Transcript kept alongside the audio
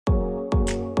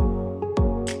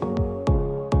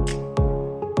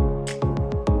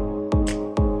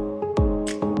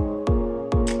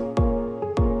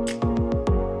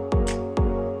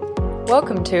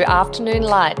Welcome to Afternoon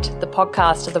Light, the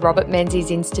podcast of the Robert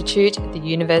Menzies Institute at the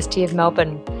University of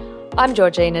Melbourne. I'm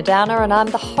Georgina Downer and I'm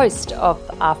the host of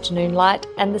Afternoon Light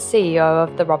and the CEO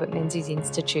of the Robert Menzies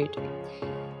Institute.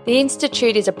 The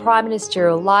Institute is a prime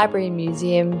ministerial library and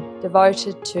museum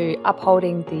devoted to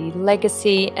upholding the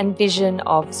legacy and vision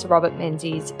of Sir Robert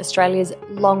Menzies, Australia's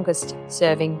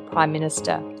longest-serving Prime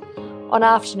Minister. On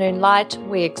Afternoon Light,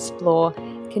 we explore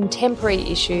contemporary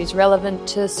issues relevant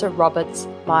to Sir Robert's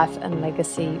life and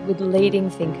legacy with leading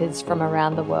thinkers from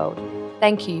around the world.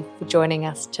 Thank you for joining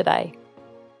us today.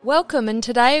 Welcome, and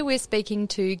today we're speaking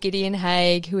to Gideon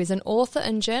Haigh, who is an author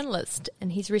and journalist,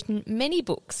 and he's written many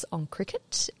books on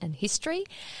cricket and history,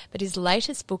 but his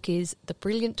latest book is The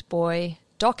Brilliant Boy,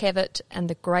 Doc Evatt and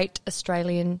the Great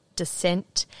Australian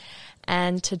Descent.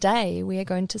 And today we are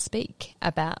going to speak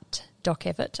about Doc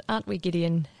Evatt, aren't we,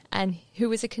 Gideon? And who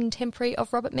was a contemporary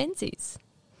of Robert Menzies.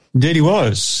 Indeed, he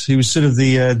was. He was sort of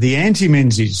the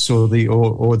anti-Menzies, or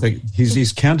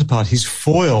his counterpart, his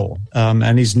foil,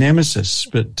 and his nemesis.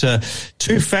 But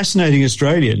two fascinating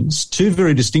Australians, two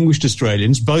very distinguished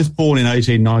Australians, both born in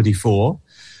 1894,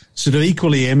 sort of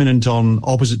equally eminent on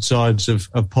opposite sides of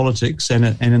politics and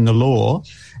in the law,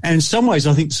 and in some ways,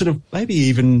 I think, sort of maybe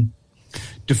even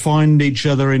defined each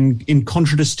other in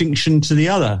contradistinction to the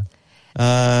other.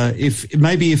 If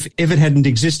Evatt hadn't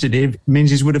existed,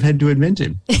 Menzies would have had to invent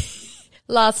him.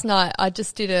 Last night, I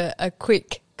just did a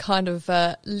quick kind of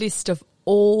list of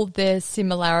all their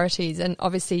similarities, and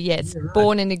obviously, yes, yeah, right.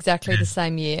 Born in exactly the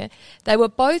same year. They were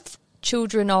both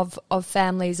children of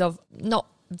families of not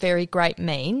very great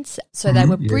means, so they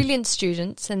were brilliant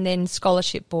students and then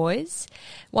scholarship boys.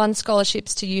 Won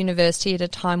scholarships to university at a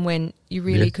time when you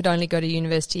really could only go to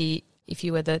university if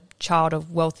you were the child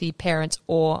of wealthy parents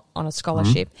or on a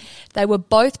scholarship. They were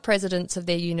both presidents of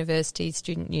their university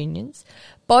student unions.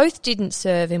 Both didn't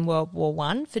serve in World War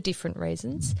I for different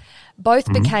reasons.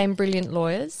 Both became brilliant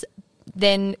lawyers,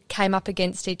 then came up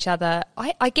against each other,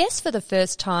 I guess for the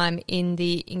first time in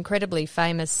the incredibly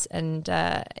famous and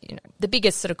the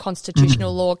biggest sort of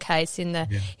constitutional law case in the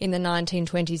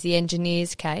 1920s, the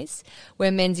Engineers case,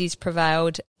 where Menzies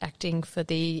prevailed, acting for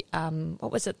the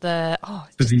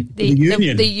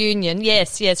Union. The Union,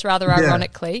 yes, rather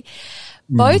ironically.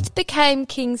 Both became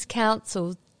King's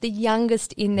Counsel, the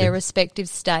youngest in their respective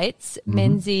states,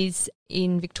 Menzies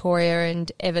in Victoria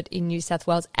and Evatt in New South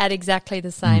Wales, at exactly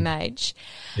the same age.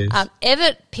 Yes.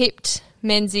 Evatt pipped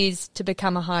Menzies to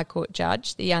become a High Court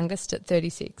judge, the youngest at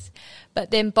 36. But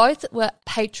then both were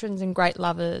patrons and great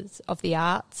lovers of the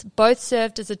arts. Both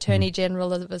served as Attorney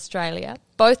General of Australia.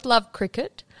 Both loved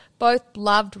cricket. Both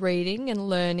loved reading and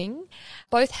learning.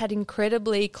 Both had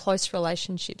incredibly close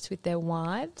relationships with their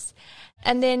wives.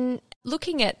 And then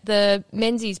looking at the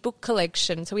Menzies book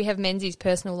collection, so we have Menzies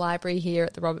Personal Library here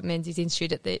at the Robert Menzies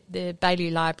Institute at the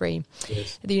Baillieu Library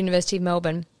at the University of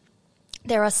Melbourne.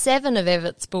 There are 7 of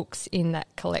Evatt's books in that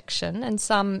collection, and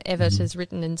some Evatt has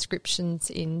written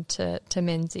inscriptions into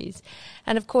Menzies.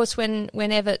 And of course, when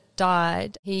Evatt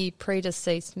died, he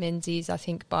predeceased Menzies, I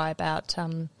think, by about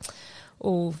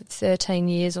 13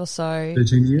 years or so.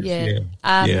 13 years?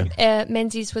 Yeah.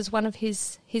 Menzies was one of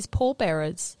his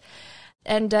pallbearers.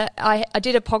 And I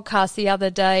did a podcast the other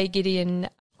day, Gideon,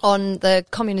 on the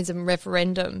communism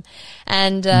referendum,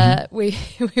 and we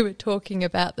were talking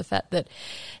about the fact that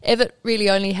Evatt really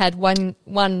only had one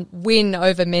win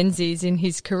over Menzies in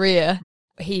his career.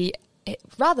 He,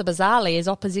 rather bizarrely, as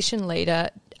opposition leader,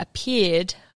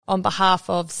 appeared on behalf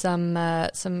of some I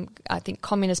think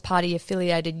Communist Party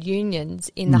affiliated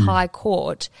unions in the High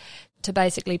Court to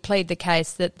basically plead the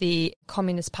case that the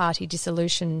Communist Party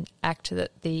Dissolution Act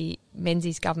that the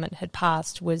Menzies government had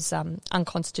passed was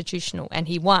unconstitutional, and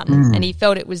he won. And he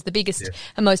felt it was the biggest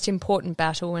and most important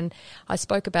battle. And I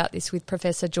spoke about this with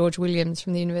Professor George Williams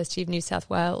from the University of New South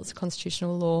Wales,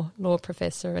 constitutional law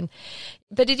professor.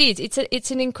 But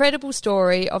it's an incredible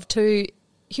story of two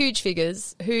huge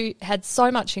figures who had so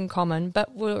much in common,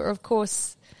 but were, of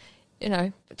course,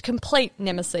 complete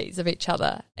nemesis of each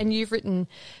other. And you've written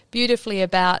beautifully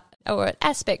about, or an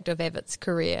aspect of Evatt's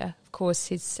career, of course,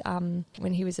 his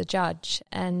when he was a judge,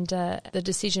 and the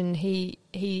decision he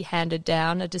handed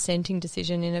down, a dissenting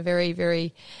decision in a very,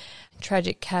 very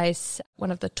tragic case,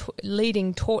 one of the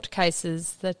leading tort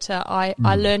cases that I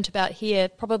learnt about here,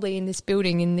 probably in this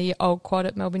building in the old quad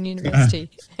at Melbourne University.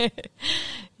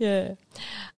 Yeah.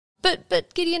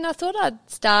 But Gideon, I thought I'd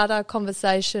start our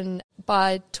conversation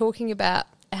by talking about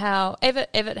how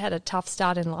Evatt had a tough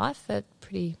start in life, a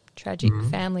pretty tragic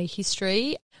family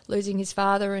history, losing his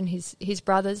father and his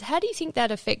brothers. How do you think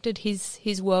that affected his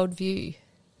worldview?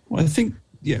 Well, I think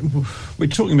yeah, we're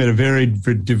talking about a very,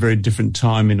 very, very different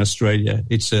time in Australia.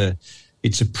 It's a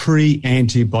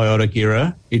pre-antibiotic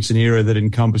era. It's an era that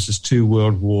encompasses 2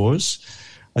 world wars.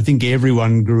 I think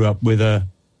everyone grew up with a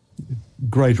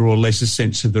greater or lesser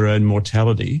sense of their own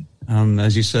mortality.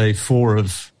 As you say, 4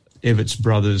 of Evatt's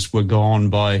brothers were gone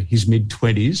by his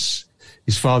mid-20s.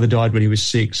 His father died when he was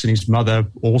 6, and his mother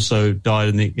also died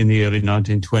in the early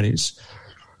 1920s.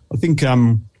 I think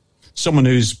someone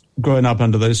who's grown up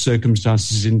under those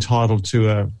circumstances is entitled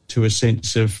to a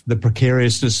sense of the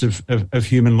precariousness of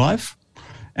human life,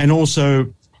 and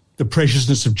also the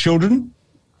preciousness of children.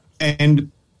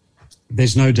 And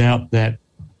there's no doubt that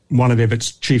one of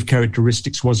Evatt's chief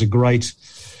characteristics was a great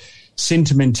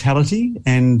sentimentality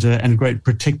and great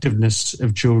protectiveness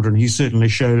of children. He certainly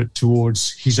showed it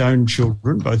towards his own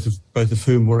children, both of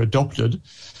whom were adopted.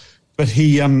 But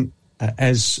he,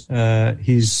 as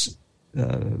his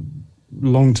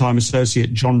longtime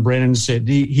associate John Brennan said,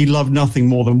 he loved nothing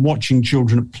more than watching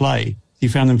children at play. He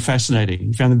found them fascinating.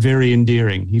 He found them very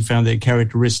endearing. He found their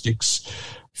characteristics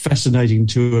fascinating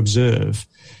to observe.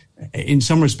 In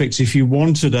some respects, if you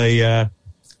wanted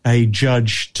a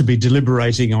judge to be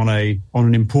deliberating on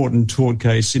an important tort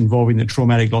case involving the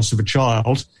traumatic loss of a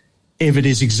child, Evatt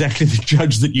is exactly the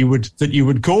judge that you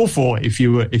would call for if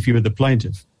you were the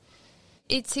plaintiff.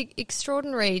 It's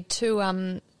extraordinary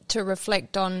to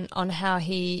reflect on how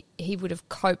he would have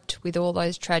coped with all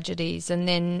those tragedies. And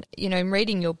then, in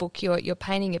reading your book, you're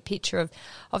painting a picture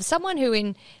of someone who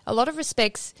in a lot of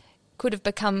respects could have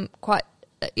become quite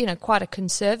a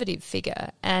conservative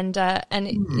figure. And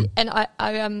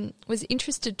I was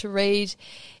interested to read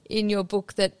in your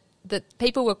book that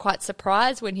people were quite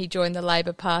surprised when he joined the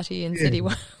Labor Party and said he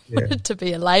wanted to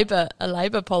be a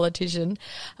Labor politician.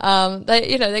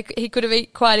 He could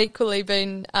have quite equally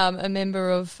been a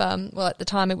member of, at the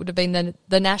time it would have been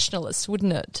the Nationalists,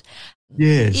 wouldn't it?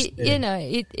 Yes.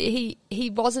 He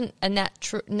wasn't a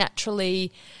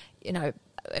naturally,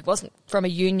 it wasn't from a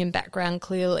union background.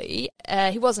 Clearly,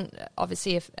 he wasn't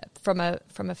obviously from a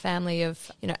family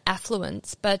of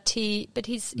affluence, but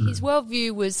his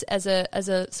worldview was as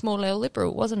a small L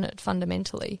liberal, wasn't it?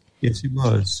 Fundamentally, yes, it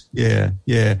was. Yeah.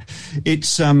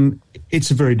 It's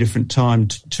a very different time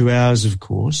to ours, of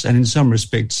course, and in some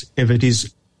respects, Evatt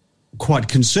is quite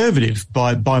conservative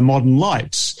by modern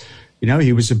lights.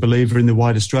 He was a believer in the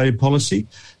White Australia policy.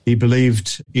 He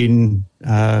believed he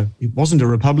wasn't a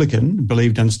Republican,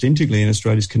 believed unstintingly in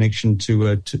Australia's connection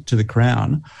to the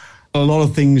Crown. A lot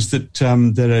of things that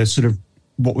are sort of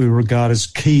what we regard as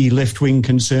key left-wing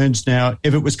concerns now,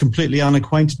 Evatt was completely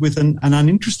unacquainted with and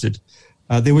uninterested.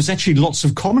 There was actually lots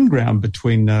of common ground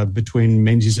between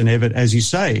Menzies and Evatt, as you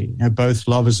say. Both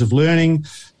lovers of learning,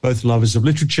 both lovers of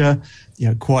literature,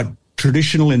 quite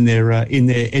traditional in their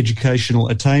educational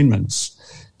attainments.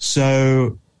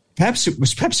 So perhaps it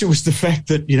was the fact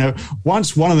that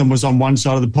once one of them was on one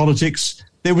side of the politics,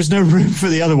 there was no room for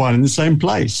the other one in the same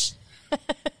place.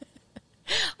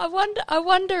 I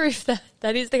wonder if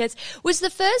that is the case. Was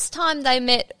the first time they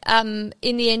met in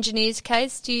the engineers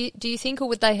case? Do you think, or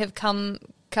would they have come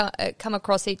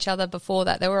across each other before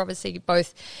that? They were obviously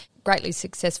both greatly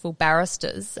successful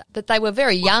barristers, but they were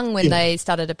very young when they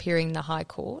started appearing in the High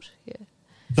Court. Yeah.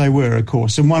 They were, of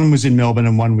course, and one was in Melbourne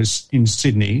and one was in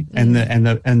Sydney, and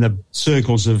the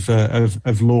circles of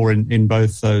law in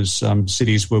both those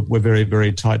cities were very,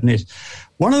 very tight knit.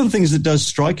 One of the things that does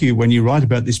strike you when you write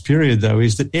about this period, though,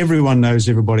 is that everyone knows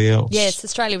everybody else. Yes,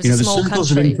 Australia was a small country. The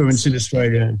circles of influence in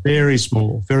Australia very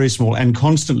small, and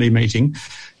constantly meeting,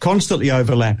 constantly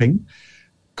overlapping,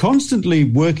 constantly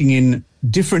working in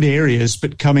different areas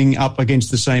but coming up against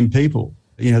the same people.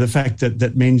 The fact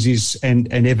that Menzies and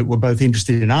Evatt were both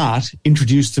interested in art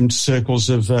introduced them to circles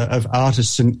of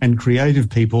artists and creative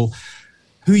people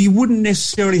who you wouldn't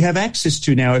necessarily have access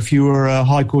to now if you were a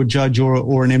High Court judge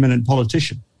or an eminent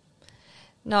politician.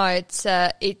 No,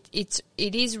 it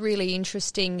is really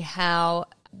interesting how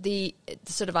the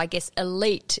sort of, I guess,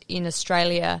 elite in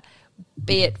Australia,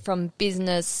 be it from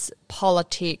business,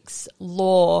 politics,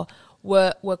 law,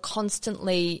 were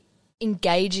constantly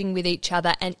engaging with each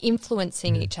other and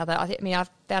influencing each other. I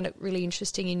found it really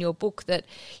interesting in your book that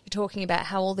you're talking about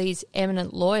how all these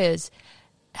eminent lawyers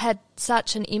had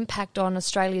such an impact on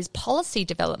Australia's policy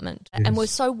development and were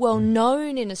so well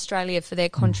known in Australia for their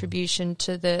contribution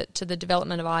to the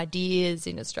development of ideas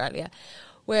in Australia,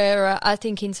 where I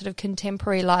think in sort of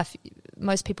contemporary life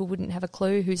most people wouldn't have a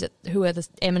clue who are the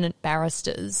eminent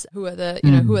barristers, who are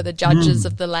the judges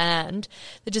of the land.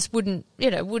 They just wouldn't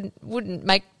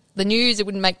make the news, it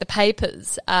wouldn't make the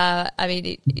papers.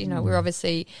 We're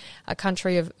obviously a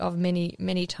country of many,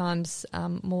 many times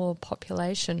more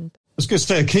population. was going to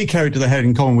say a key character they had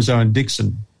in common was Owen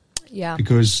Dixon. Yeah.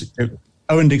 Because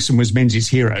Owen Dixon was Menzies'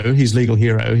 hero, his legal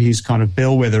hero, his kind of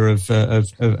bellwether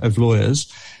of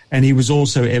lawyers, and he was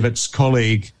also Evatt's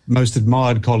colleague, most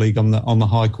admired colleague on the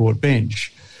High Court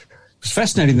bench. It was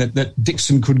fascinating that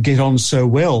Dixon could get on so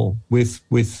well or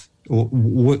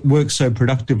work so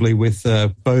productively with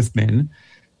both men,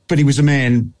 but he was a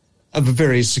man of a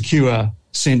very secure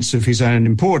sense of his own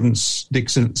importance,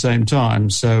 Dixon, at the same time.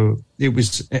 So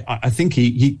I think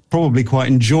he probably quite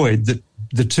enjoyed that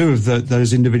the two of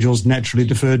those individuals naturally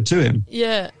deferred to him.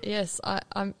 Yeah, yes,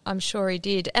 I'm sure he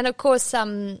did. And of course,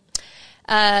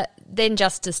 then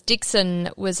Justice Dixon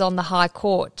was on the High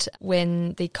Court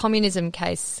when the communism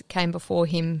case came before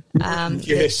him.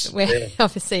 Yes. Where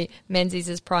obviously Menzies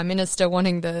as Prime Minister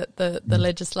wanting the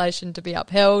legislation to be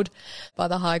upheld by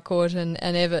the High Court, and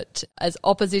Evatt as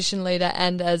opposition leader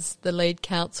and as the lead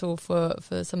counsel for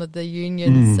some of the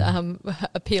unions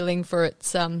appealing for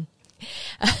its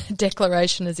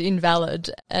declaration as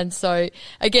invalid. And so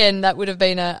again, that would have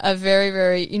been a very,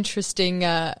 very interesting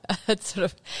sort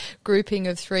of grouping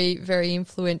of three very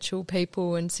influential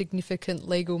people and significant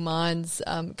legal minds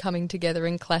coming together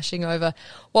and clashing over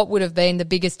what would have been the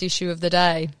biggest issue of the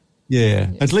day. Yeah,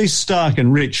 yes. At least Stark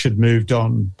and Rich had moved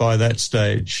on by that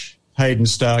stage. Hayden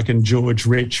Stark and George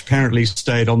Rich apparently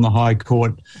stayed on the High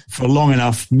Court for long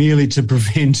enough merely to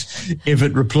prevent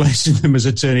Evatt replacing them as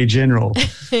Attorney General.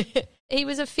 He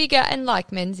was a figure, and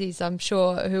like Menzies, I'm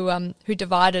sure, who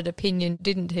divided opinion,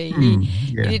 didn't he?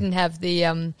 He didn't have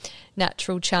the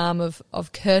natural charm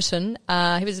of Curtin.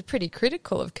 He was pretty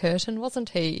critical of Curtin, wasn't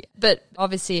he? But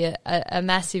obviously a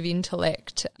massive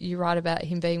intellect. You write about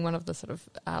him being one of the sort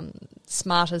of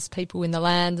smartest people in the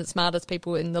land, the smartest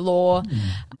people in the law.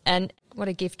 And what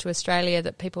a gift to Australia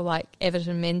that people like Evatt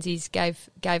and Menzies gave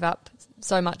up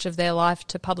so much of their life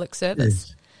to public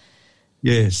service.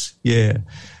 Yes, yeah.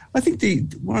 I think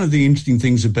one of the interesting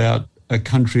things about a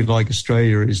country like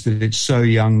Australia is that it's so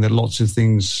young that lots of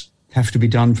things have to be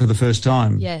done for the first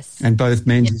time. Yes. And both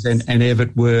Menzies and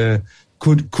Evatt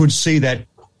could see that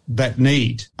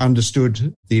need,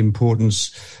 understood the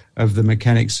importance of the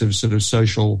mechanics of sort of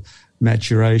social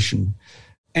maturation.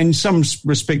 In some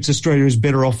respects, Australia is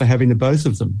better off for having the both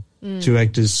of them to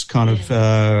act as kind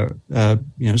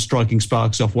of striking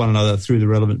sparks off one another through the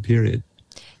relevant period.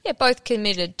 Yeah, both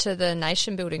committed to the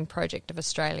nation-building project of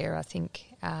Australia, I think,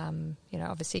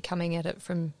 obviously coming at it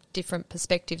from different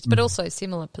perspectives, but also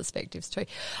similar perspectives too.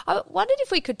 I wondered if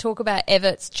we could talk about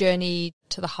Evatt's journey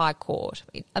to the High Court.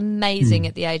 Amazing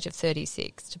at the age of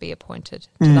 36 to be appointed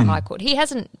to the High Court. He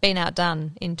hasn't been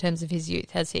outdone in terms of his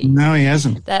youth, has he? No, he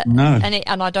hasn't. No.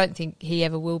 And I don't think he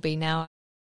ever will be now.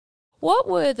 What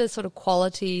were the sort of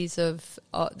qualities that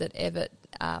Evatt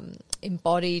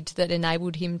embodied that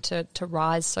enabled him to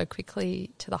rise so quickly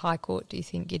to the High Court, do you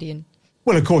think, Gideon?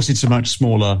 Well, of course, it's a much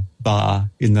smaller bar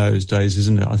in those days,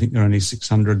 isn't it? I think there are only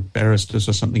 600 barristers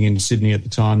or something in Sydney at the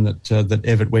time that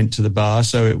Evatt went to the bar,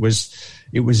 so it was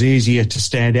easier to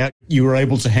stand out. You were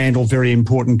able to handle very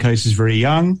important cases very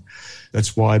young.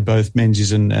 That's why both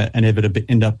Menzies and Evatt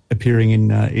end up appearing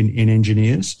in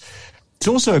Engineers. It's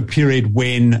also a period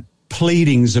when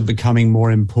pleadings are becoming more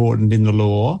important in the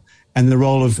law, and the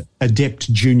role of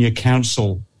adept junior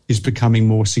counsel is becoming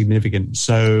more significant.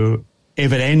 So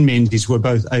Evatt and Menzies were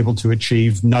both able to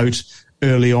achieve note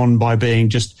early on by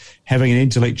having an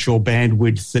intellectual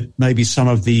bandwidth that maybe some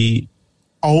of the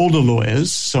older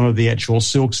lawyers, some of the actual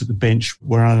silks at the bench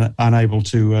were unable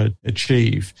to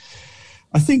achieve.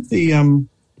 I think the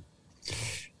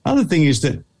other thing is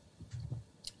that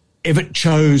Evatt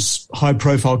chose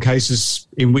high-profile cases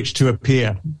in which to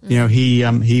appear. You know,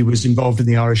 he was involved in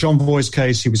the Irish Envoys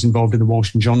case. He was involved in the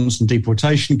Walsh and Johnson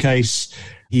deportation case.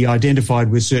 He identified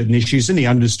with certain issues, and he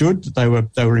understood that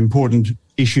they were important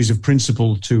issues of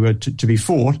principle to be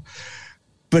fought.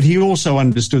 But he also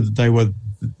understood that they were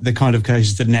the kind of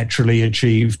cases that naturally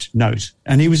achieved note.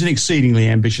 And he was an exceedingly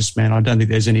ambitious man. I don't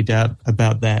think there's any doubt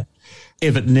about that.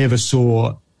 Evatt never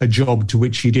saw a job to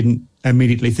which he didn't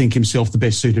immediately think himself the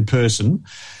best suited person.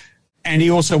 And he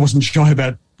also wasn't shy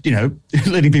about,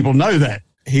 letting people know that.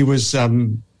 He was,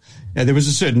 there's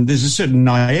a certain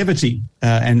naivety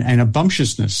and a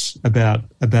bumptiousness about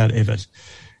Evatt.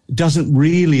 Doesn't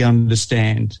really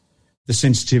understand the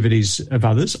sensitivities of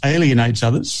others, alienates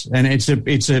others, and it's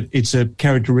a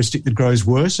characteristic that grows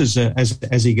worse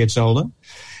as he gets older.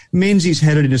 Menzies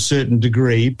had it in a certain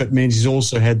degree, but Menzies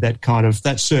also had that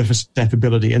surface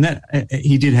affability, and that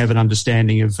he did have an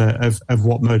understanding of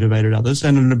what motivated others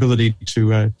and an ability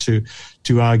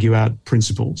to argue out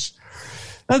principles.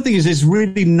 The other thing is, there's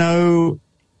really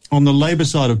on the Labor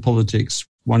side of politics,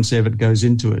 once Evatt goes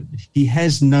into it, he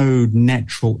has no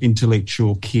natural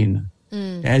intellectual kin.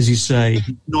 As you say,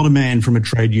 he's not a man from a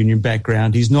trade union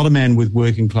background. He's not a man with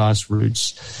working class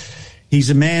roots. He's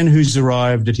a man who's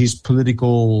arrived at his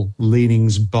political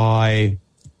leanings by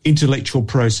intellectual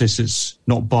processes,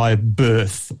 not by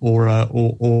birth or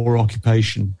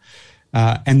occupation.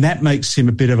 And that makes him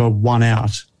a bit of a one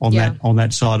out on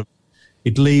that side.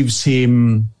 It leaves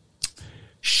him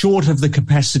short of the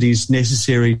capacities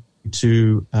necessary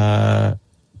to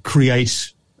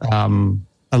create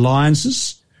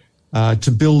alliances,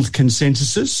 to build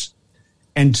consensuses,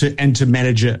 and to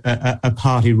manage a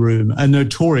party room, a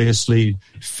notoriously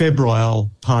febrile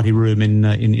party room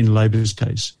in Labor's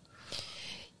case.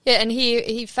 Yeah, and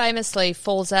he famously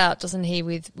falls out, doesn't he,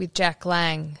 with Jack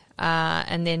Lang,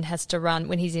 and then has to run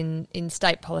when he's in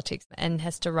state politics and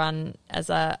has to run as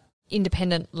a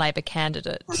independent Labor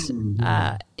candidate.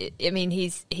 I mean,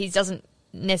 he doesn't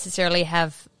necessarily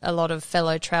have a lot of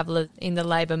fellow travellers in the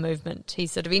Labor movement.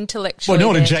 He's sort of intellectually.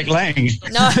 Well, not a Jack Lang.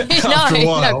 No,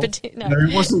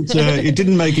 it wasn't. It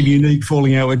didn't make him unique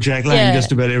falling out with Jack Lang.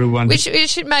 Just about everyone. Which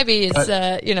maybe is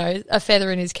a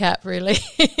feather in his cap, really.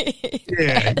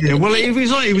 Yeah. Well, he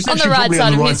was on the right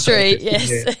side of history.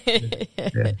 Yes,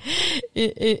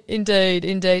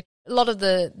 indeed. A lot of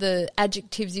the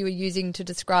adjectives you were using to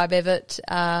describe Evatt,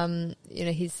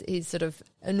 his sort of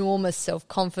enormous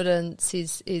self-confidence,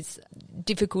 his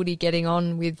difficulty getting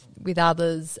on with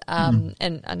others, and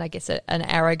I guess an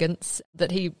arrogance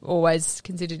that he always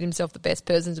considered himself the best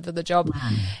person for the job.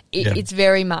 It's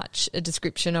very much a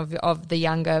description of the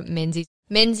younger Menzies.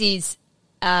 Menzies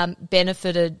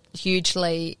benefited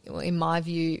hugely, in my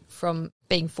view, from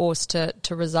being forced to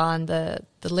resign the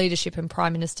leadership and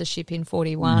prime ministership in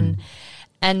 41,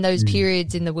 and those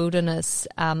periods in the wilderness,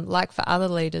 like for other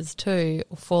leaders too,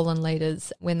 or fallen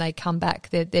leaders, when they come back,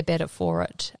 they're better for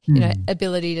it.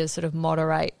 Ability to sort of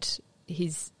moderate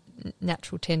his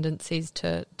natural tendencies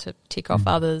to tick off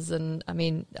others, and I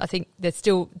mean, I think there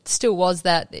still was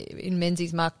that in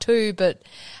Menzies Mark II, but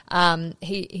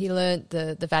he learnt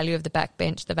the value of the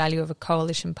backbench, the value of a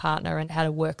coalition partner, and how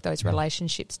to work those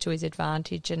relationships to his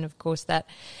advantage. And of course, that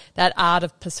art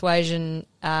of persuasion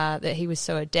that he was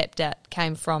so adept at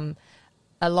came from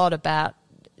a lot about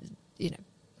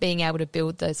being able to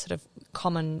build those sort of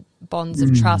common bonds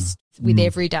of trust with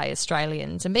everyday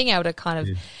Australians, and being able to kind of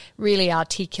really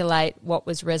articulate what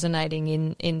was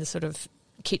resonating in the sort of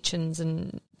kitchens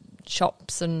and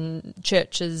shops and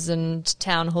churches and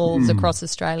town halls across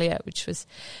Australia, which was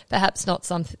perhaps not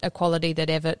a quality that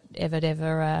ever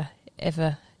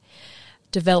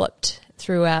developed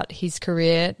throughout his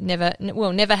career. Never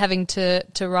having to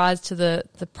rise to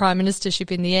the prime ministership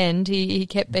in the end. He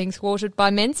kept being thwarted by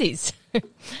Menzies.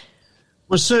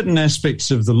 Well, certain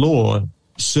aspects of the law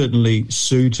certainly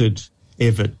suited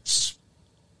Evatt's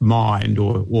mind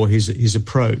or his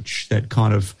approach, that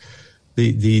kind of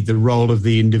the role of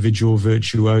the individual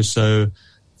virtuoso,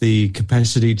 the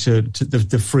capacity to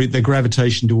the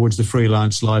gravitation towards the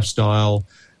freelance lifestyle,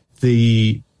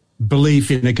 the belief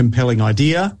in a compelling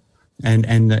idea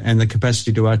and the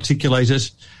capacity to articulate it,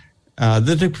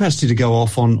 the capacity to go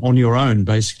off on your own,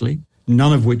 basically,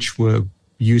 none of which were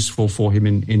useful for him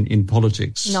in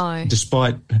politics. No.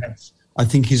 Despite perhaps, I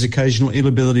think, his occasional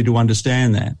inability to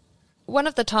understand that. One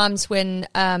of the times when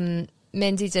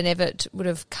Menzies and Evatt would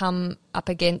have come up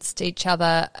against each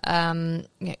other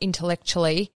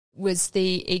intellectually was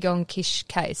the Egon Kisch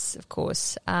case, of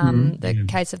course, the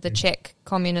case of the Czech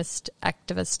communist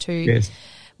activist who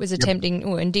was attempting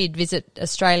and did visit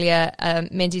Australia.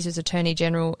 Menzies was Attorney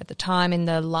General at the time in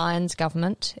the Lyons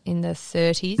government in the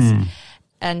 30s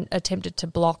and attempted to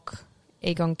block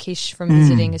Egon Kisch from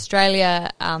visiting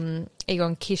Australia.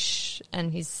 Egon Kisch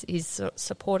and his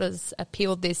supporters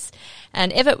appealed this,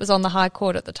 and Evatt was on the High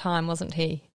Court at the time, wasn't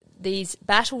he? These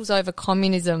battles over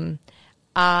communism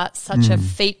are such a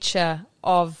feature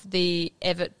of the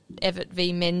Evatt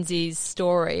v Menzies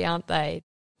story, aren't they?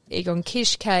 Egon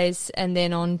Kisch case, and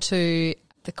then on to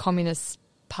the Communist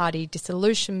Party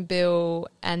dissolution bill,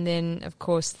 and then, of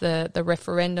course, the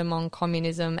referendum on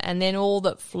communism, and then all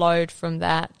that flowed from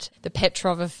that, the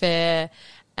Petrov affair,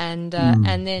 and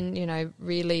then,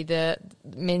 really the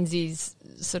Menzies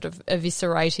sort of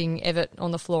eviscerating Evatt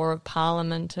on the floor of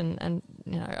Parliament and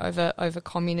over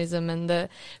communism, and the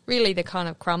kind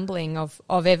of crumbling of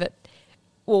Evatt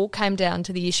all came down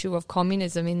to the issue of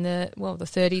communism in the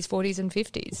 30s, 40s and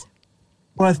 50s.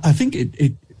 Well, I think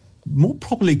it more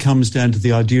probably comes down to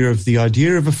the idea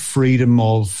of a freedom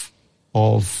of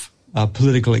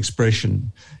political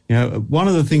expression. You know, one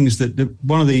of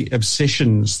the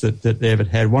obsessions that Evatt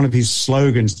had, one of his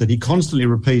slogans that he constantly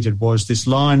repeated was this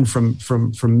line from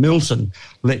Milton: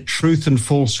 "Let truth and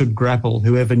falsehood grapple,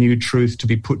 whoever knew truth to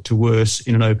be put to worse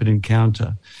in an open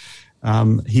encounter."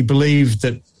 He believed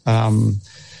that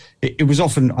it was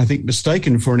often, I think,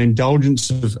 mistaken for an indulgence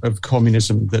of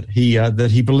communism, that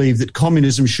he believed that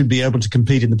communism should be able to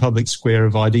compete in the public square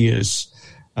of ideas,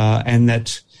 and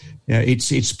that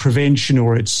its prevention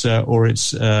or its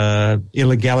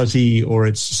illegality or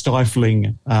its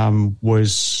stifling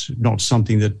was not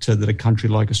something that a country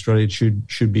like Australia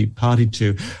should be party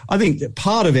to. I think that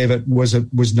part of Evatt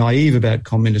was naive about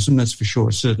communism, that's for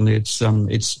sure. Certainly,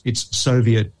 its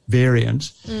Soviet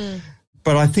variant.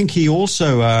 But I think he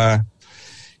also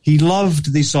he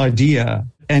loved this idea,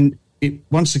 and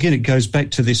once again it goes back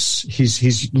to this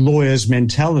his lawyer's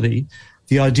mentality,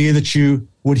 the idea that you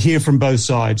would hear from both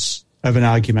sides of an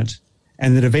argument,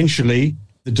 and that eventually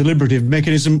the deliberative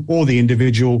mechanism or the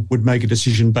individual would make a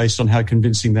decision based on how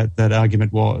convincing that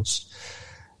argument was.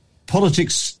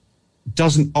 Politics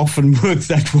doesn't often work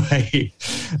that way,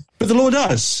 but the law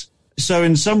does. So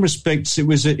in some respects, it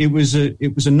was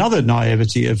another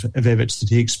naivety of Evatt's that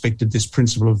he expected this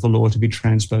principle of the law to be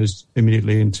transposed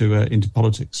immediately into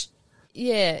politics.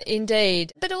 Yeah,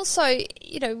 indeed. But also,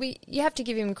 you have to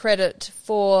give him credit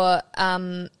for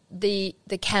the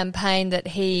campaign that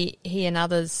he and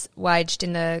others waged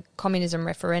in the communism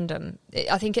referendum.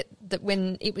 I think that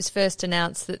when it was first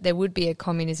announced that there would be a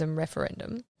communism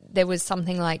referendum, there was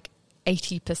something like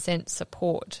 80%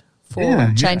 support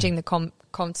for changing the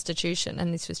constitution,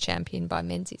 and this was championed by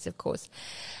Menzies, of course.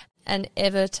 And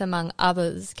Evatt, among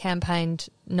others, campaigned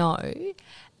no.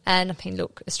 And I mean,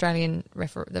 look,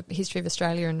 the history of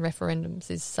Australia and referendums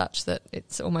is such that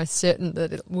it's almost certain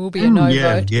that it will be a no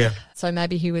vote. Yeah. So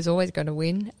maybe he was always going to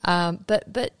win. But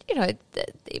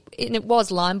it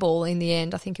was line ball in the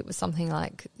end. I think it was something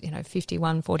like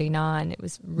 51-49. It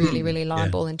was really, really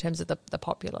line ball in terms of the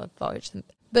popular vote.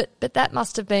 But that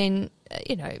must have been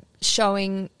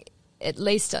showing, at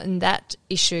least in that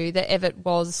issue, that Evatt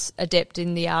was adept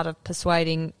in the art of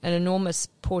persuading an enormous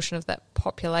portion of that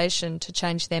population to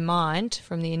change their mind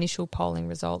from the initial polling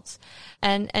results.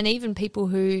 And even people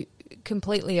who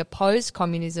completely opposed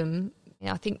communism,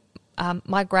 I think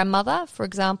my grandmother, for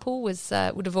example,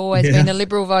 would have always been a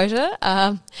Liberal voter.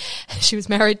 She was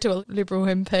married to a Liberal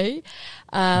MP,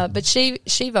 but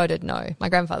she voted no. My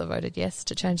grandfather voted yes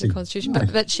to change the constitution,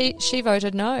 but she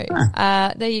voted no.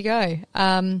 There you go.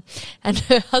 And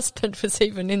her husband was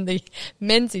even in the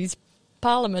Menzies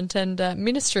Parliament and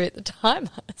ministry at the time.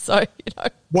 So,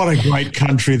 What a great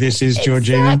country this is,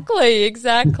 Georgina.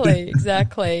 Exactly.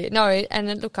 No,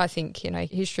 and look, I think,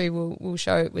 history will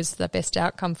show it was the best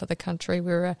outcome for the country.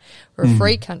 We're a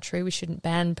free country. We shouldn't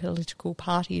ban political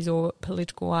parties or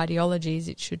political ideologies.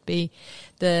 It should be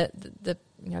the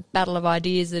battle of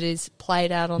ideas that is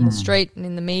played out on the street and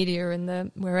in the media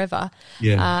and wherever,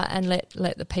 and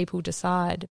let the people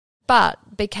decide.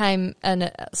 But became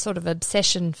a sort of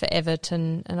obsession for Evatt,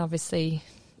 and obviously,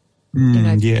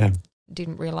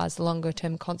 didn't realise the longer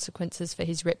term consequences for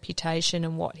his reputation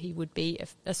and what he would be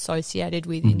associated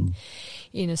with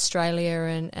in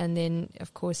Australia, and then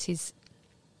of course his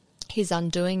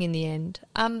undoing in the end.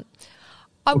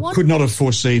 Could not have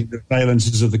foreseen the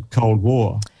valences of the Cold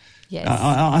War. Yes,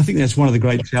 I think that's one of the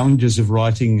great challenges of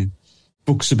writing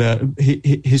books about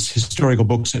his historical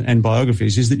books and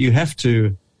biographies, is that you have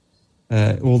to.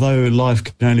 Although life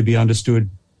can only be understood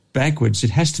backwards, it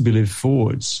has to be lived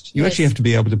forwards. You actually have to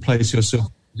be able to place yourself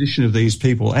in the position of these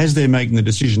people as they're making the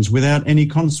decisions without any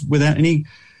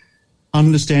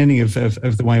understanding of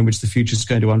the way in which the future is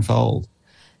going to unfold.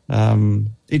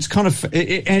 It's kind of,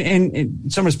 and in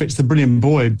some respects, The Brilliant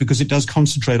Boy, because it does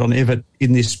concentrate on Evatt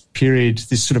in this period,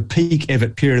 this sort of peak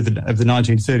Evatt period of the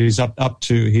 1930s up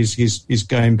to his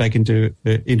going back into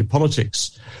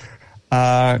politics.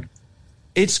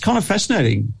 It's kind of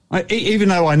fascinating, even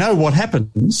though I know what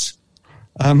happens.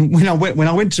 When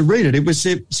I went to read it, it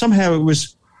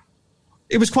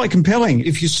was quite compelling.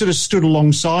 If you sort of stood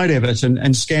alongside Evatt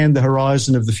and scanned the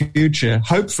horizon of the future,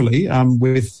 hopefully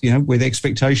with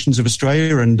expectations of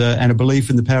Australia and a belief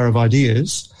in the power of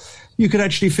ideas, you could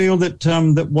actually feel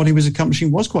that what he was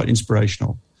accomplishing was quite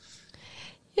inspirational.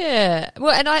 Yeah,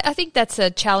 well, and I think that's a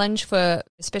challenge for,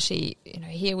 especially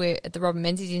here we're at the Robert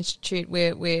Menzies Institute,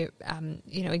 where we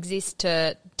exist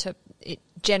to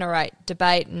generate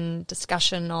debate and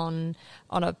discussion on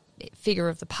a figure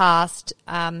of the past,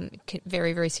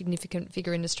 very, very significant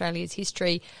figure in Australia's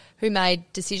history, who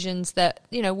made decisions that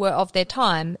were of their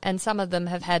time, and some of them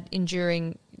have had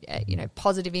enduring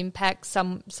positive impacts.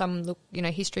 Some look,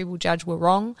 history will judge were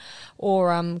wrong,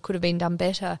 or could have been done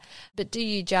better. But do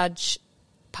you judge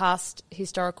past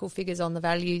historical figures on the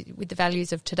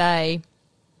values of today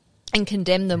and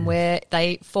condemn them where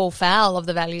they fall foul of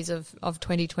the values of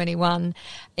 2021?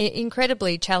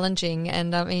 Incredibly challenging,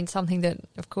 and I mean something that,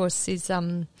 of course, is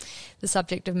the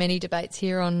subject of many debates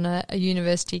here on a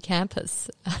university campus.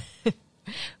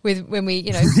 When we,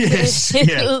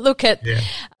 look at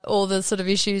all the sort of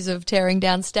issues of tearing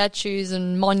down statues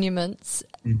and monuments,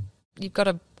 you've got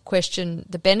to question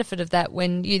the benefit of that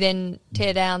when you then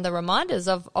tear down the reminders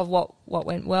of what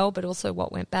went well, but also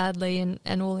what went badly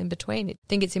and all in between. I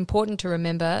think it's important to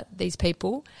remember these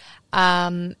people,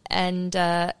 statues,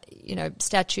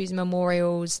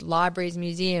 memorials, libraries,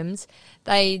 museums,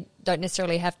 they don't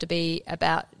necessarily have to be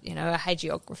about, a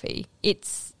hagiography.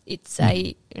 It's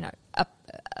a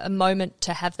moment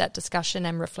to have that discussion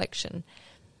and reflection.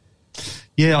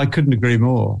 Yeah, I couldn't agree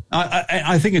more.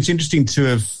 I think it's interesting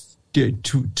to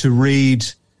read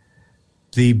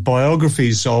the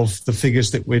biographies of the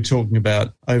figures that we're talking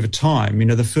about over time.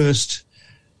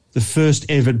 The first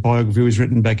Evatt biography was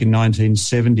written back in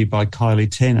 1970 by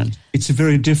Kylie Tennant. It's a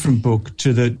very different book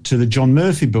to the John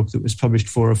Murphy book that was published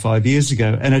 4 or 5 years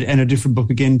ago, and a different book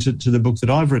again to the book that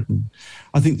I've written.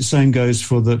 I think the same goes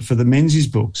for the Menzies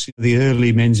books, the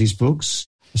early Menzies books.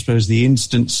 I suppose the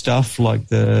instant stuff like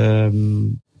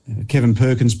the Kevin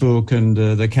Perkins book and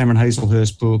the Cameron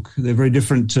Hazelhurst book, they're very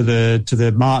different to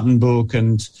the Martin book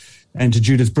and to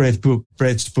Judith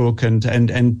Brett's book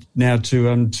and now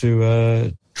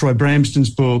to Troy Bramston's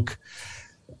book.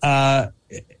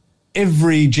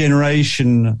 Every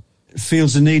generation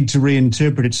feels a need to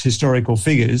reinterpret its historical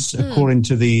figures according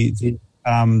to the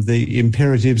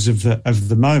imperatives of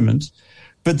the moment,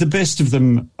 but the best of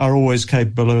them are always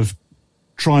capable of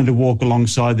trying to walk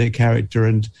alongside their character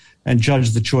and judge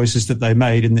the choices that they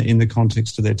made in the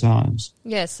context of their times.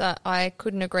 Yes, I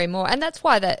couldn't agree more, and that's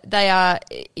why they are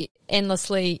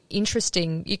endlessly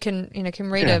interesting. You can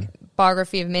read a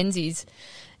biography of Menzies,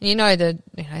 and know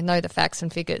the facts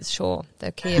and figures, sure,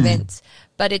 the key events,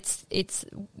 but it's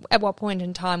at what point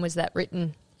in time was that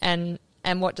written, and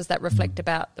what does that reflect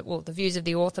about the views of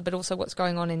the author, but also what's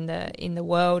going on in the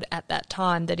world at that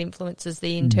time that influences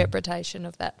the interpretation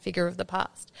of that figure of the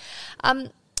past.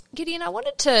 Gideon, I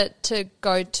wanted to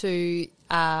go to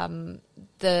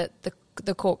the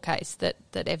court case that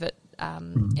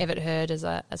Evatt heard as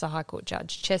a High Court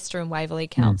judge, Chester and Waverley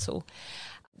Council,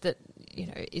 that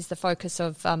is the focus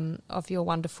of your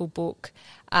wonderful book,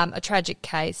 a tragic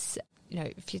case.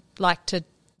 If you'd like to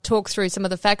talk through some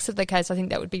of the facts of the case, I think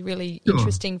that would be really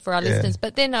interesting for our listeners.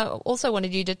 But then I also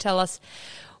wanted you to tell us,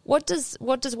 what does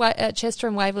Chester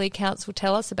and Waverley Council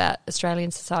tell us about Australian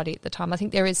society at the time? I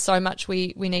think there is so much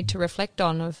we need to reflect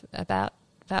on about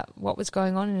what was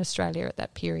going on in Australia at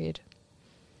that period.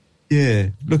 Yeah,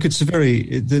 look, it's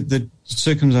the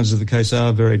circumstances of the case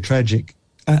are very tragic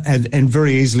and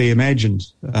very easily imagined.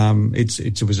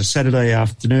 It was a Saturday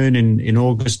afternoon in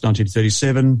August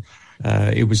 1937.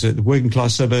 It was a working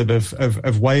class suburb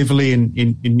of Waverley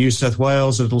in New South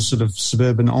Wales, a little sort of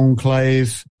suburban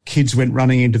enclave. Kids went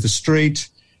running into the street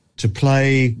to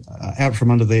play out from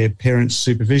under their parents'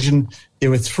 supervision. There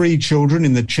were 3 children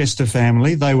in the Chester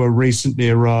family. They were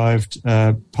recently arrived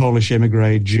Polish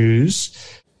emigre Jews,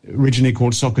 originally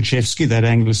called Sokochevsky. That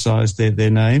anglicised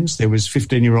their names. There was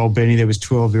 15-year-old Benny, there was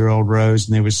 12-year-old Rose,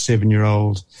 and there was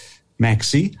 7-year-old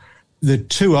Maxie. The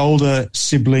 2 older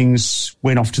siblings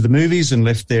went off to the movies and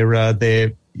left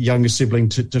their younger sibling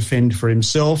to fend for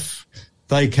himself.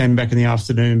 They came back in the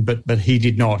afternoon, but he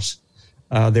did not.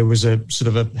 There was a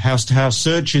sort of a house-to-house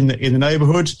search in the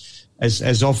neighbourhood,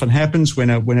 as often happens when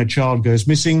a child goes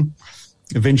missing.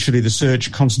 Eventually, the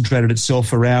search concentrated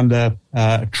itself around a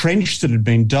trench that had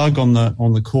been dug on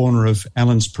the corner of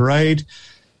Allen's Parade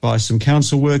by some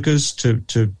council workers to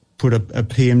put a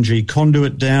PMG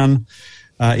conduit down.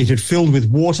 It had filled with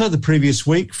water the previous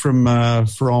week from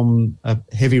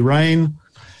heavy rain,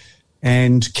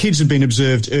 and kids had been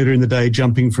observed earlier in the day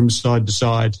jumping from side to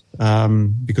side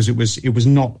because it was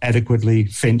not adequately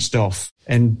fenced off.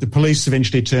 And the police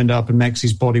eventually turned up, and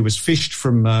Maxie's body was fished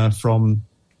from the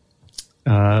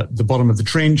bottom of the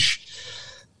trench.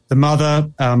 The mother,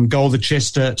 Golda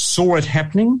Chester, saw it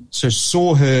happening, so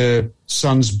saw her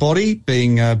son's body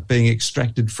being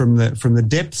extracted from the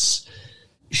depths.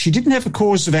 She didn't have a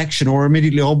cause of action or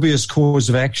immediately obvious cause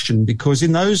of action because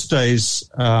in those days,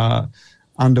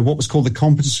 under what was called the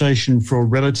Compensation for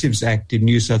Relatives Act in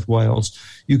New South Wales,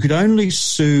 you could only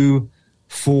sue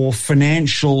for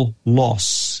financial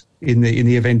loss in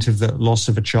the event of the loss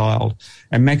of a child.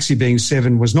 And Maxie, being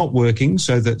 7, was not working,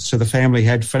 so the family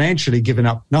had financially given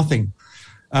up nothing.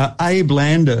 Abe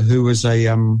Lander, who was a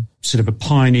sort of a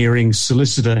pioneering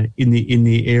solicitor in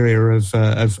the area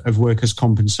of workers'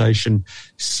 compensation,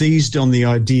 seized on the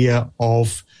idea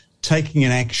of taking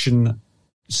an action,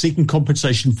 seeking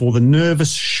compensation for the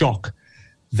nervous shock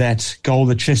that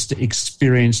Golda Chester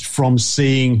experienced from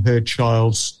seeing her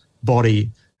child's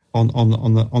body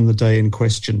on the day in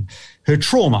question. Her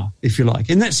trauma, if you like.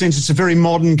 In that sense, it's a very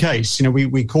modern case. You know,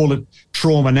 we call it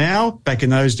trauma now. Back in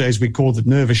those days, we called it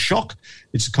nervous shock.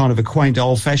 It's a kind of a quaint,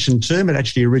 old-fashioned term. It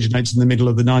actually originates in the middle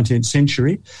of the 19th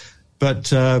century.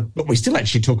 But we still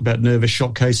actually talk about nervous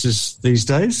shock cases these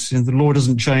days. And the law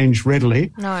doesn't change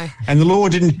readily. No. And the law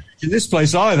didn't in this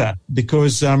place either,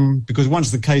 because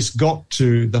once the case got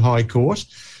to the High Court,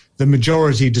 the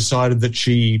majority decided that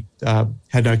she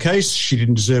had no case. She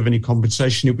didn't deserve any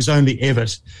compensation. It was only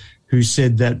Evatt who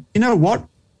said that, you know what,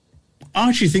 I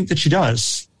actually think that she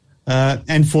does,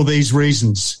 and for these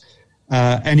reasons.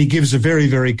 And he gives a very,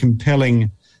 very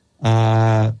compelling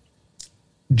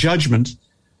judgment,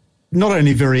 not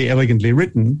only very elegantly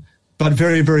written, but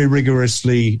very, very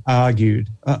rigorously argued.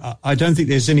 I don't think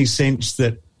there's any sense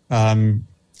that,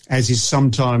 as is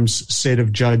sometimes said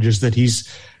of judges, that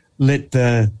he's let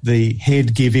the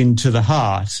head give in to the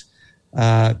heart.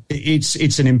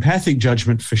 It's an empathic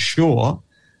judgment for sure,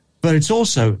 but it's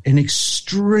also an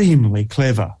extremely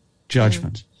clever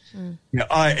judgment. Mm.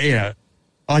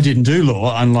 I didn't do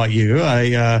law, unlike you.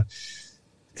 I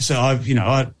sort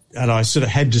of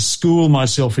had to school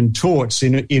myself in torts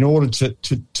in order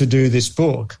to do this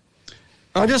book.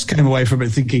 I just came away from it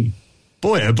thinking,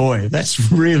 boy, oh boy,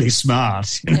 that's really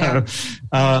smart.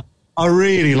 I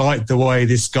really like the way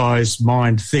this guy's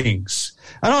mind thinks.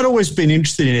 And I'd always been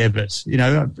interested in Evatt. You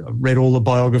know, I've read all the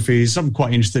biographies. I'm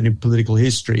quite interested in political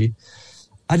history.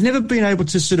 I'd never been able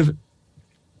to sort of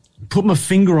put my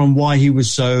finger on why he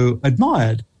was so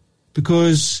admired,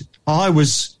 because I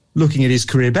was looking at his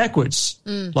career backwards.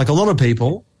 Like a lot of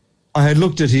people, I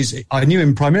knew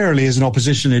him primarily as an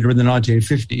opposition leader in the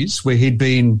 1950s, where he'd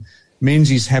been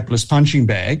Menzies' hapless punching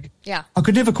bag. Yeah. I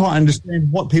could never quite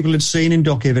understand what people had seen in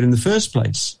Doc Evatt in the first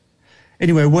place.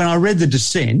 Anyway, when I read The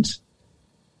Dissent,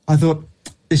 I thought,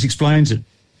 this explains it.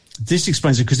 This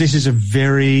explains it because this is a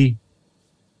very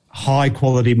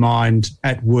high-quality mind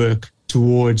at work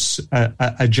towards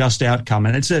a just outcome.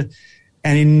 And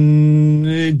in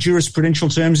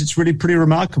jurisprudential terms, it's really pretty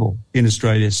remarkable in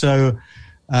Australia. So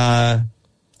I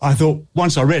thought,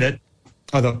 once I read it,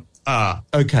 I thought,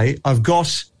 okay, I've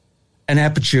got an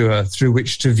aperture through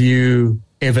which to view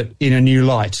Evatt in a new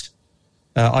light.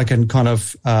 I can kind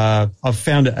of, I've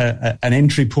found an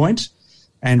entry point,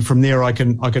 and from there I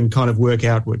can kind of work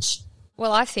outwards.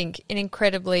 Well, I think an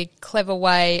incredibly clever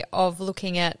way of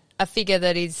looking at a figure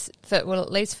that is, at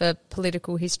least for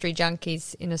political history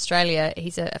junkies in Australia,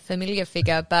 he's a familiar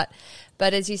figure. But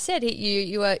as you said,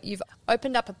 you've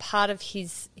opened up a part of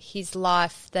his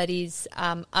life that is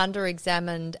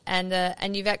under-examined,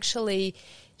 and you've actually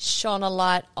shone a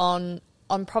light on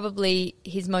probably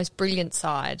his most brilliant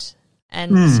side.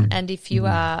 And if you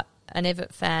are an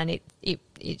Evatt fan,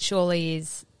 it surely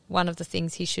is one of the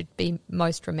things he should be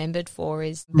most remembered for,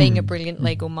 is being a brilliant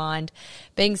legal mind,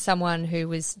 being someone who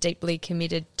was deeply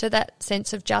committed to that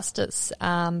sense of justice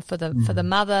for the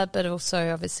mother, but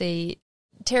also obviously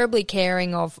terribly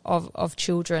caring of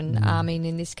children. I mean,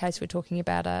 in this case, we're talking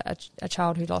about a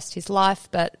child who lost his life,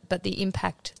 but the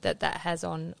impact that has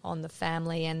on the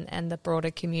family and the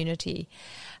broader community.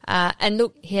 And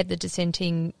look, he had the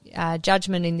dissenting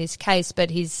judgment in this case, but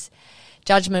his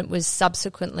judgment was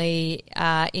subsequently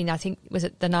in, I think, was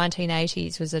it the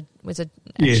 1980s? Was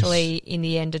actually in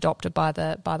the end adopted by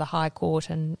the High Court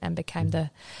and became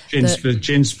the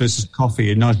Gents versus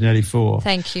Coffey in 1984.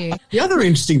 Thank you. The other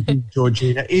interesting thing,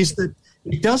 Georgina, is that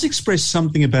it does express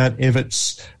something about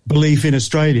Evatt's belief in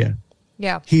Australia.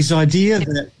 Yeah, his idea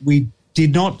that we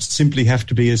did not simply have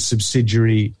to be a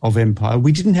subsidiary of empire.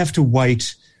 We didn't have to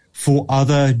wait for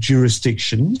other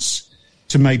jurisdictions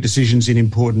to make decisions in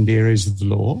important areas of the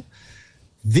law.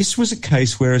 This was a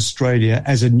case where Australia,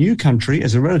 as a new country,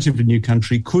 as a relatively new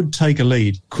country, could take a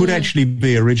lead, could actually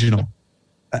be original.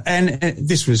 And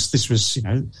this was,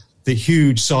 the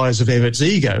huge size of Evatt's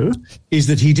ego is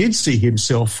that he did see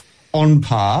himself on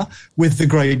par with the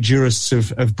great jurists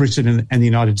of Britain and the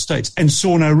United States, and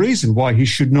saw no reason why he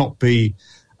should not be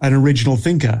an original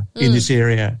thinker in this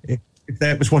area. If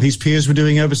that was what his peers were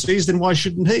doing overseas, then why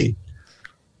shouldn't he?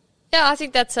 Yeah, I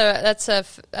think that's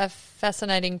a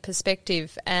fascinating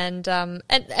perspective, and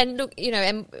look,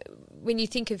 and when you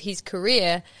think of his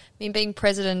career, I mean, being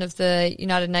president of the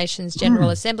United Nations General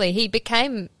Assembly, he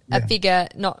became a figure,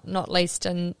 not least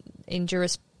in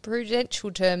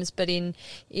jurisprudential terms, but in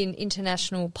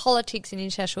international politics and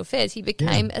international affairs, he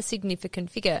became a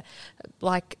significant figure,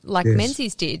 like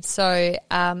Menzies did. So,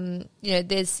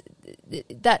 there's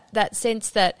that sense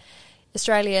that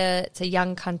Australia, it's a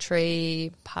young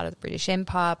country, part of the British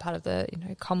Empire, part of the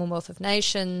Commonwealth of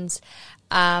Nations.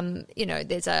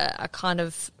 There's a kind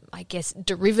of, I guess,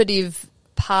 derivative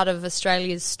part of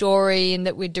Australia's story in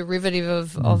that we're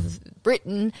derivative of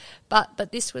Britain,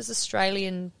 but this was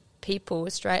Australian people,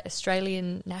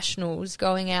 Australian nationals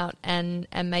going out and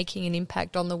making an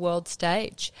impact on the world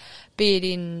stage, be it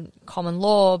in common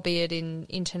law, be it in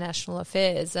international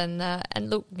affairs, and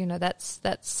look,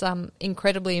 that's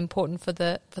incredibly important for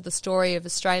the story of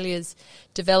Australia's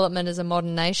development as a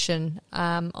modern nation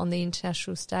on the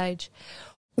international stage.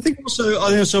 I think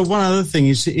also one other thing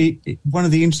is one of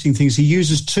the interesting things, he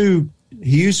uses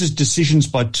decisions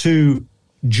by two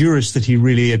jurists that he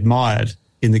really admired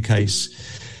in the case.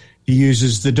 He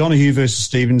uses the Donoghue versus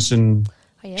Stevenson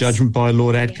judgment by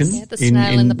Lord Atkin the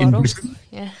snail in the bottle.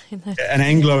 An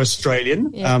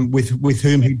Anglo-Australian with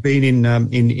whom he'd been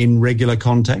in regular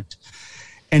contact,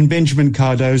 and Benjamin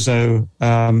Cardozo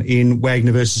in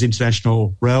Wagner versus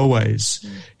International Railways.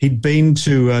 He'd been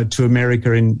to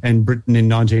America and Britain in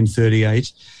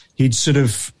 1938. He'd sort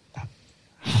of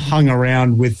hung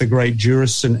around with the great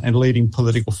jurists and leading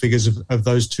political figures of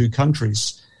those two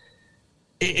countries.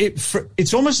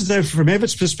 It's almost as though, from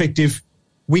Evatt's perspective,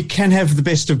 we can have the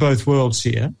best of both worlds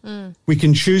here. We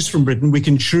can choose from Britain. We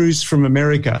can choose from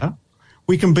America.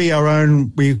 We can be our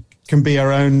own. We can be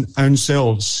our own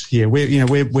selves here.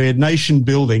 We're nation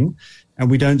building, and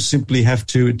we don't simply have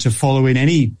to follow in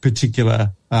any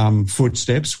particular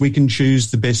footsteps. We can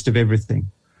choose the best of everything.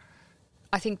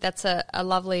 I think that's a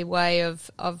lovely way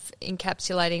of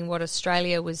encapsulating what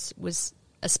Australia was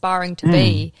aspiring to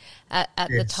be at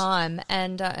the time,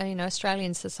 and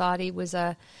Australian society was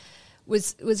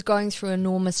going through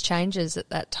enormous changes at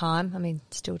that time. I mean,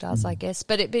 still does, I guess,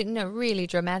 but really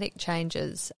dramatic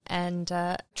changes, and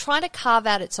trying to carve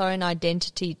out its own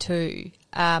identity too.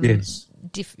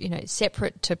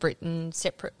 Separate to Britain,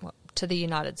 separate to the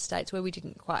United States, where we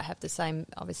didn't quite have the same,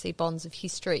 obviously, bonds of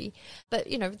history. But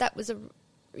that was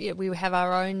we have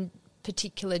our own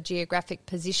particular geographic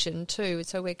position too,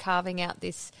 so we're carving out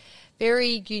this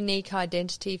very unique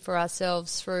identity for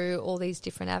ourselves through all these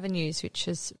different avenues, which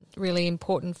is really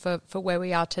important for where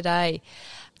we are today.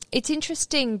 It's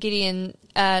interesting, Gideon,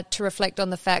 to reflect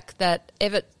on the fact that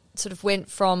Evatt sort of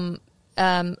went from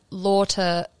law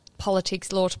to politics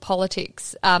so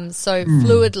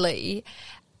fluidly.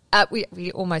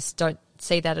 We almost don't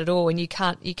see that at all, and you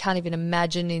can't even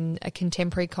imagine in a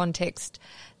contemporary context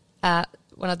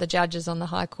one of the judges on the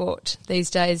High Court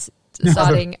these days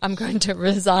deciding I'm going to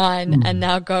resign and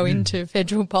now go into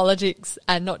federal politics,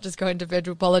 and not just go into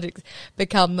federal politics,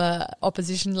 become the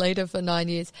opposition leader for 9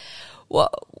 years.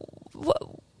 What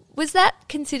was that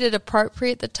considered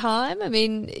appropriate at the time? I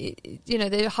mean,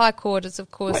 the High Court is, of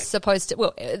course, supposed to...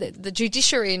 Well, the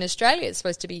judiciary in Australia is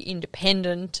supposed to be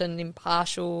independent and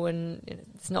impartial, and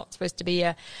it's not supposed to be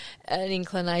an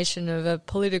inclination of a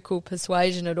political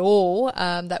persuasion at all.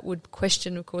 That would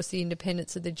question, of course, the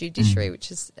independence of the judiciary, which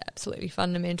is absolutely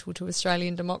fundamental to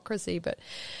Australian democracy. But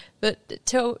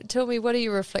tell me, what are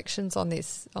your reflections on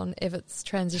this, on Evatt's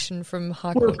transition from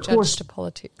High Court judge to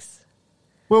politics?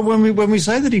 Well, when we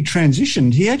say that he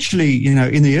transitioned, he actually,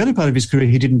 in the early part of his career,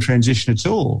 he didn't transition at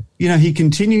all. He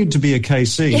continued to be a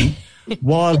KC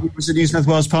while he was a New South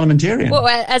Wales parliamentarian. Well,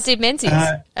 as did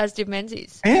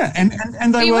Menzies. Yeah,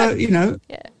 and they were,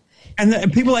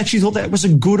 and people actually thought that was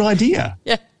a good idea.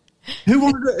 Yeah. Who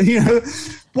wanted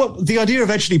to, the idea of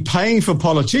actually paying for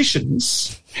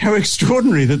politicians, how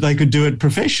extraordinary that they could do it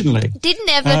professionally. Didn't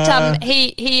Evatt,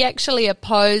 he actually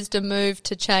opposed a move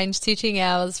to change sitting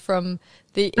hours from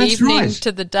the evening to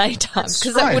the daytime,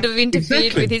 because that would have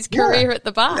interfered with his career at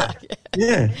the bar.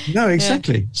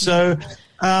 Exactly. Yeah. So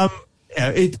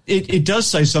it does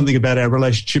say something about our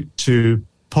relationship to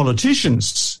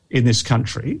politicians in this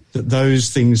country, that those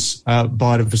things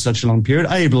bided for such a long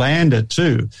period. Abe Lander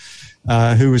too,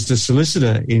 who was the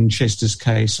solicitor in Chester's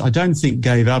case, I don't think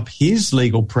gave up his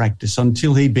legal practice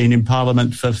until he'd been in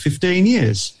Parliament for 15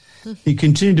 years. He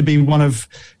continued to be one of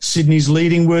Sydney's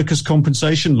leading workers'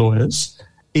 compensation lawyers,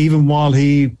 even while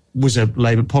he was a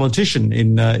Labor politician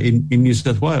in New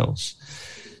South Wales.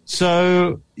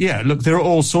 So, yeah, look, there are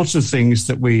all sorts of things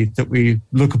that we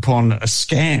look upon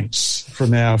askance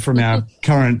from our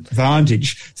current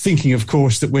vantage, thinking, of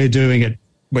course, that we're doing it.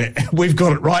 We've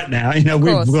got it right now.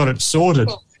 We've got it sorted.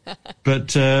 But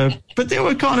there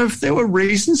were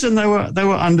reasons, and there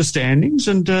were understandings,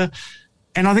 and I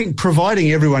think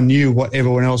providing everyone knew what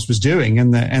everyone else was doing,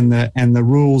 and the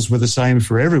rules were the same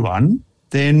for everyone,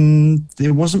 then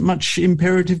there wasn't much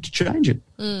imperative to change it.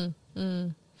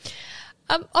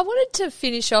 I wanted to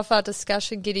finish off our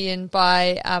discussion, Gideon,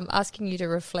 by asking you to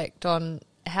reflect on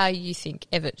how you think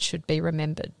Evatt should be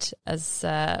remembered as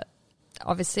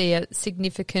obviously a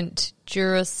significant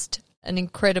jurist, an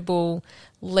incredible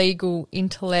legal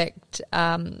intellect,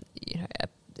 one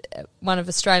of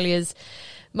Australia's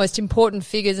most important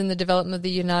figures in the development of the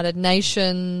United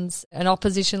Nations, an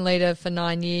opposition leader for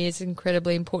 9 years,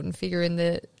 incredibly important figure in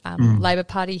the Labor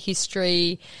Party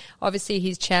history. Obviously,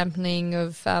 his championing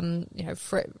of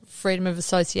freedom of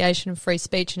association and free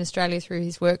speech in Australia through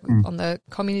his work on the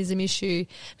communism issue.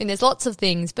 I mean, there's lots of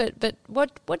things, but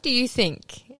what do you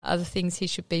think are the things he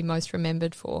should be most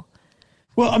remembered for?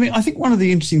 Well, I mean, I think one of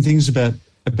the interesting things about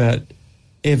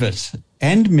Evatt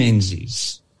and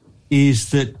Menzies is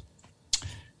that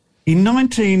in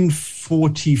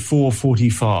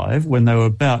 1944-45, when they were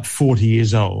about 40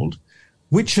 years old,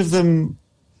 which of them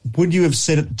would you have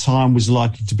said at the time was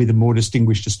likely to be the more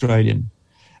distinguished Australian?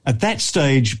 At that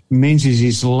stage, Menzies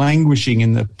is languishing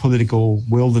in the political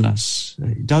wilderness.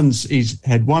 He's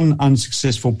had one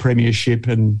unsuccessful premiership,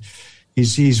 and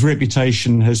his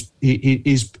reputation is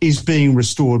being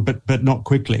restored, but not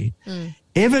quickly.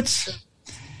 Evatt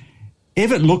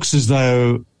looks as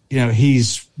though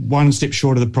he's one step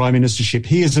short of the prime ministership.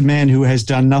 He is a man who has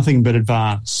done nothing but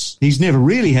advance. He's never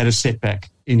really had a setback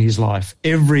in his life.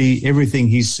 Everything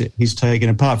he's taken,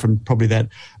 apart from probably that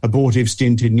abortive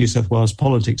stint in New South Wales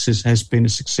politics, has been a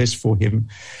success for him.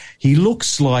 He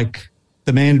looks like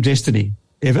the man of destiny,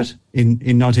 Evatt, in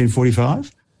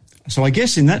 1945. So I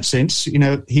guess in that sense,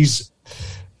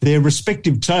 their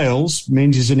respective tales,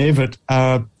 Menzies and Evatt,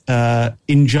 are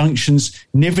injunctions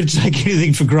never to take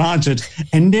anything for granted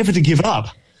and never to give up.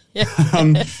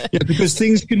 Because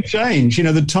things can change.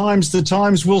 The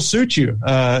times will suit you,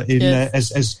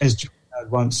 as John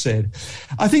once said.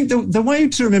 I think the way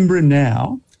to remember him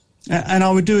now, and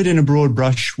I would do it in a broad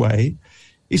brush way,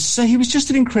 is to say he was just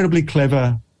an incredibly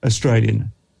clever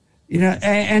Australian.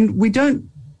 And we don't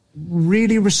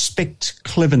really respect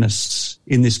cleverness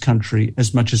in this country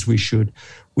as much as we should.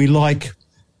 We like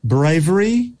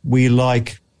bravery, we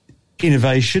like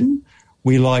innovation,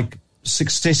 we like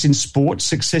success in sport,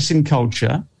 success in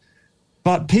culture,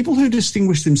 but people who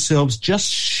distinguish themselves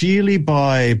just sheerly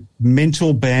by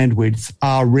mental bandwidth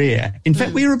are rare. In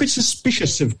fact, we are a bit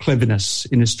suspicious of cleverness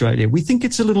in Australia. We think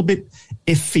it's a little bit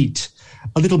effete,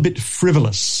 a little bit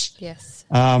frivolous. Yes.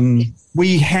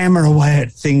 We hammer away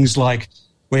at things like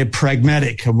we're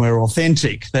pragmatic and we're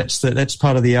authentic. That's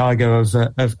part of the argot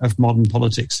of modern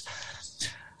politics.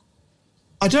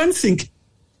 I don't think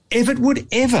Evatt would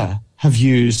ever have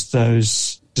used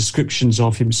those descriptions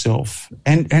of himself,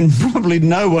 and probably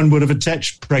no one would have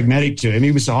attached pragmatic to him.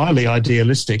 He was highly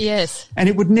idealistic. Yes. And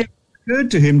it would never have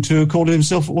occurred to him to call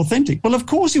himself authentic. Well, of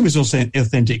course he was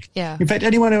authentic. Yeah. In fact,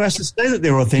 anyone who has to say that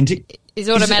they're authentic is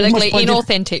automatically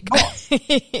inauthentic.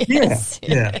 Yes.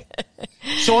 Yeah.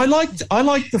 So I like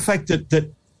the fact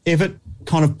that Evatt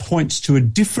kind of points to a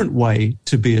different way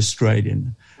to be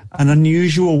Australian, an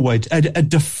unusual way, a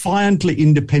defiantly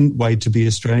independent way to be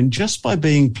Australian, just by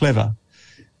being clever.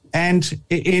 And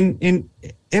in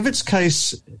Evatt's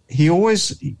case, he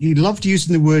loved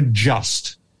using the word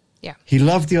just. Yeah. He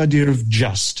loved the idea of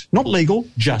just, not legal,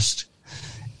 just.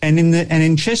 And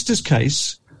in Chester's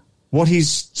case, what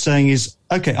he's saying is,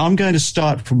 okay, I'm going to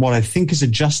start from what I think is a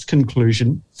just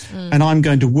conclusion, and I'm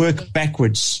going to work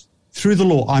backwards through the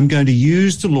law. I'm going to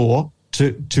use the law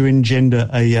to engender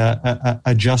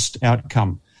a just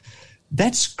outcome.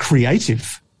 That's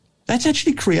creative. That's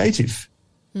actually creative.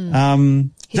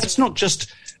 That's not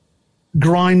just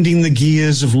grinding the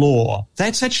gears of law.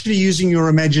 That's actually using your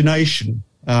imagination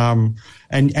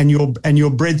and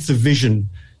your breadth of vision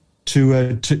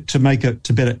to make a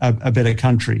better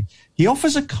country. He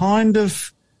offers a kind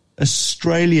of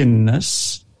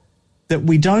Australianness that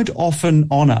we don't often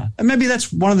honour. And maybe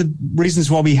that's one of the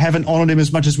reasons why we haven't honoured him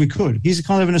as much as we could. He's a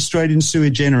kind of an Australian sui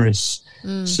generis.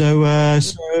 So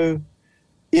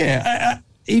he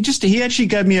actually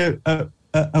gave me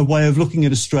a way of looking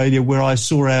at Australia where I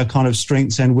saw our kind of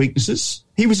strengths and weaknesses.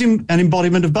 He was an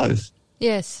embodiment of both.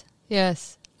 Yes.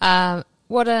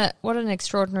 what an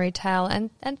extraordinary tale,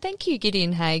 and thank you,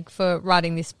 Gideon Haigh, for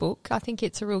writing this book. I think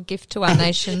it's a real gift to our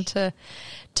nation to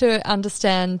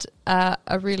understand an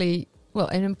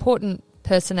important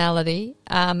personality,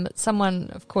 someone,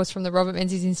 of course, from the Robert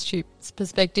Menzies Institute's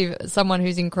perspective, someone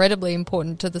who's incredibly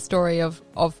important to the story of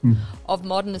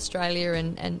modern Australia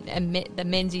and the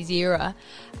Menzies era,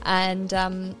 and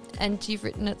you've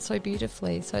written it so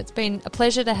beautifully. So it's been a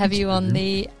pleasure to have you on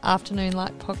the Afternoon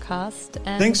Light podcast.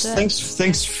 And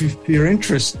thanks for your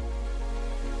interest.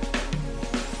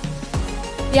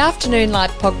 The Afternoon Light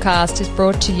podcast is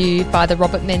brought to you by the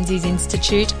Robert Menzies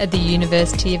Institute at the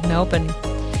University of Melbourne.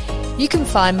 You can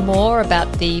find more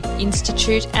about the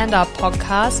Institute and our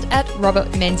podcast at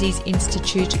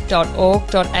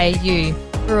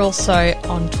robertmenziesinstitute.org.au. We're also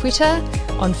on Twitter,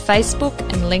 on Facebook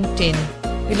and LinkedIn.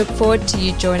 We look forward to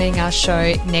you joining our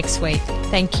show next week.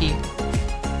 Thank you.